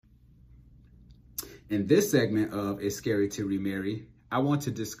In this segment of It's Scary to Remarry, I want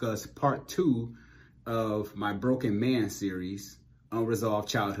to discuss part 2 of my Broken Man series, Unresolved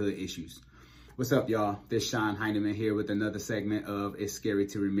Childhood Issues. What's up, y'all? This Sean Heineman here with another segment of It's Scary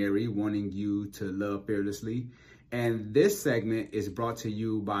to Remarry, wanting you to love fearlessly. And this segment is brought to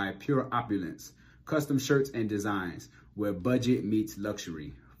you by Pure Opulence, custom shirts and designs, where budget meets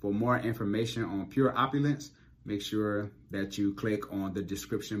luxury. For more information on Pure Opulence, make sure that you click on the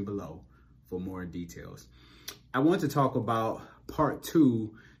description below for more details. I want to talk about part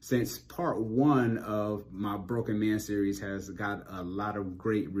 2 since part 1 of my Broken Man series has got a lot of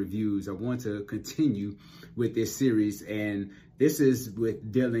great reviews. I want to continue with this series, and this is with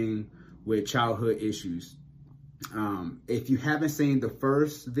dealing with childhood issues. If you haven't seen the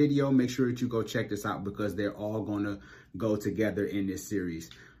first video, make sure that you go check this out because they're all going to go together in this series.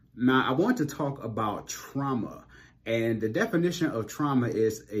 Now, I want to talk about trauma. And the definition of trauma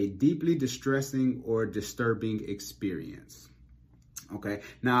is a deeply distressing or disturbing experience. Okay.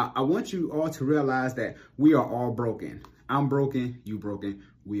 Now, I want you all to realize that we are all broken. I'm broken. You broken.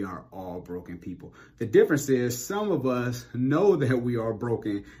 We are all broken people. The difference is some of us know that we are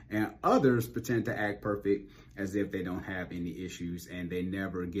broken and others pretend to act perfect as if they don't have any issues and they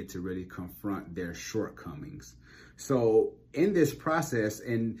never get to really confront their shortcomings. So in this process,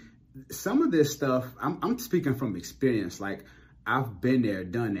 and some of this stuff, I'm speaking from experience. Like, I've been there,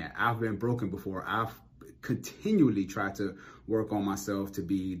 done that. I've been broken before. I've continually tried to work on myself to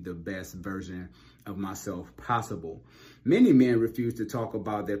be the best version of myself possible. Many men refuse to talk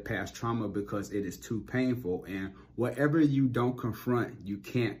about their past trauma because it is too painful. And whatever you don't confront, you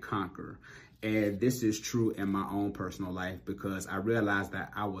can't conquer. And this is true in my own personal life because I realized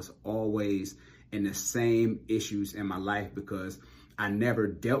that I was always in the same issues in my life because I never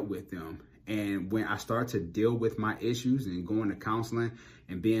dealt with them. And when I started to deal with my issues and going to counseling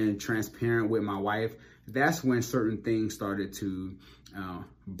and being transparent with my wife, that's when certain things started to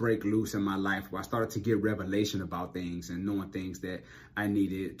break loose in my life, where I started to get revelation about things and knowing things that I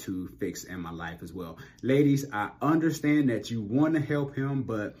needed to fix in my life as well. Ladies, I understand that you want to help him,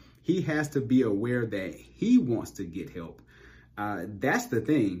 but he has to be aware that he wants to get help. That's the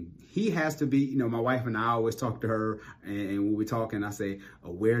thing. He has to be, my wife and I always talk to her, and when we talk, and I say,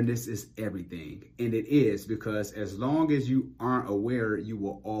 awareness is everything. And it is, because as long as you aren't aware, you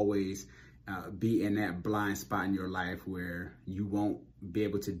will always be in that blind spot in your life where you won't be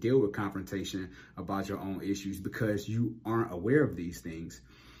able to deal with confrontation about your own issues because you aren't aware of these things.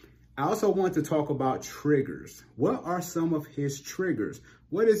 I also want to talk about triggers. What are some of his triggers?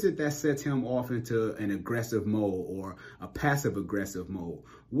 What is it that sets him off into an aggressive mode or a passive aggressive mode?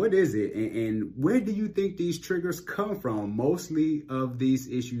 What is it? And where do you think these triggers come from? Mostly of these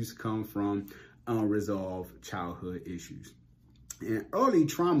issues come from unresolved childhood issues. And early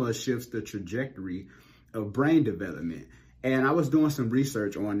trauma shifts the trajectory of brain development. And I was doing some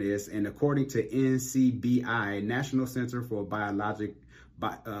research on this, and according to NCBI, National Center for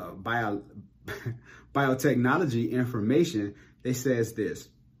Biotechnology Information, they says this: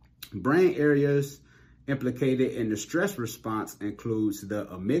 brain areas implicated in the stress response includes the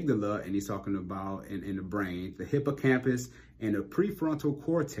amygdala, and he's talking about in the brain, the hippocampus, and the prefrontal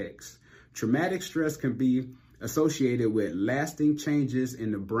cortex. Traumatic stress can be associated with lasting changes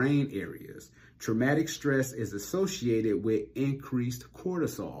in the brain areas. Traumatic stress is associated with increased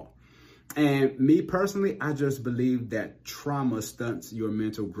cortisol. And me personally, I just believe that trauma stunts your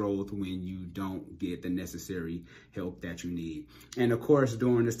mental growth when you don't get the necessary help that you need. And of course,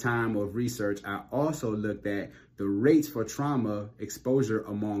 during this time of research, I also looked at the rates for trauma exposure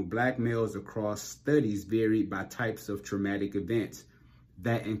among Black males across studies varied by types of traumatic events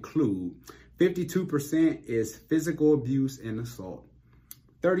that include 52% is physical abuse and assault,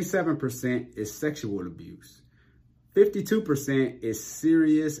 37% is sexual abuse, 52% is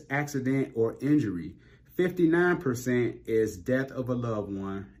serious accident or injury, 59% is death of a loved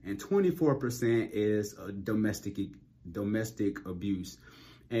one, and 24% is domestic abuse.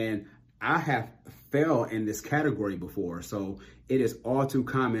 And I have fell in this category before, so it is all too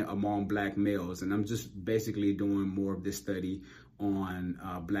common among Black males. And I'm just basically doing more of this study on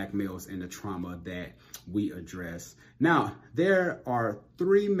Black males and the trauma that we address. Now, there are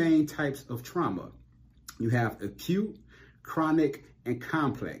 3 main types of trauma. You have acute, chronic, and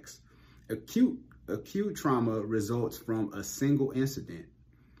complex. Acute trauma results from a single incident.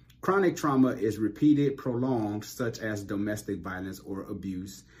 Chronic trauma is repeated, prolonged, such as domestic violence or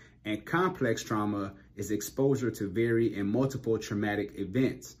abuse. And complex trauma is exposure to varied and multiple traumatic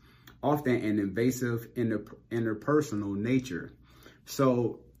events, often an invasive interpersonal nature.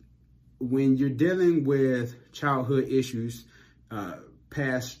 So when you're dealing with childhood issues,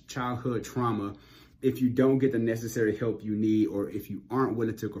 past childhood trauma, if you don't get the necessary help you need, or if you aren't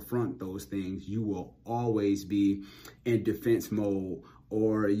willing to confront those things, you will always be in defense mode,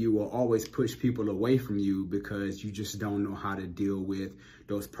 or you will always push people away from you because you just don't know how to deal with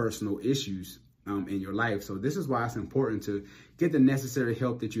those personal issues in your life. So this is why it's important to get the necessary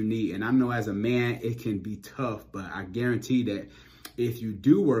help that you need. And I know as a man, it can be tough, but I guarantee that if you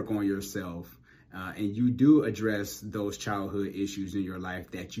do work on yourself, and you do address those childhood issues in your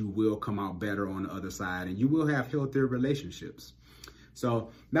life, that you will come out better on the other side, and you will have healthier relationships. So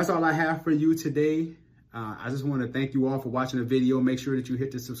that's all I have for you today. I just want to thank you all for watching the video. Make sure that you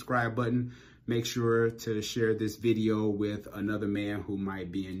hit the subscribe button. Make sure to share this video with another man who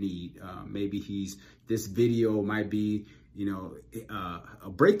might be in need. Maybe this video might be, a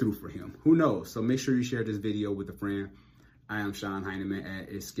breakthrough for him. Who knows? So make sure you share this video with a friend. I am Sean Heineman at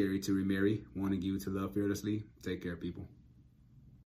It's Scary to Remarry. Want to give you to love fearlessly. Take care, people.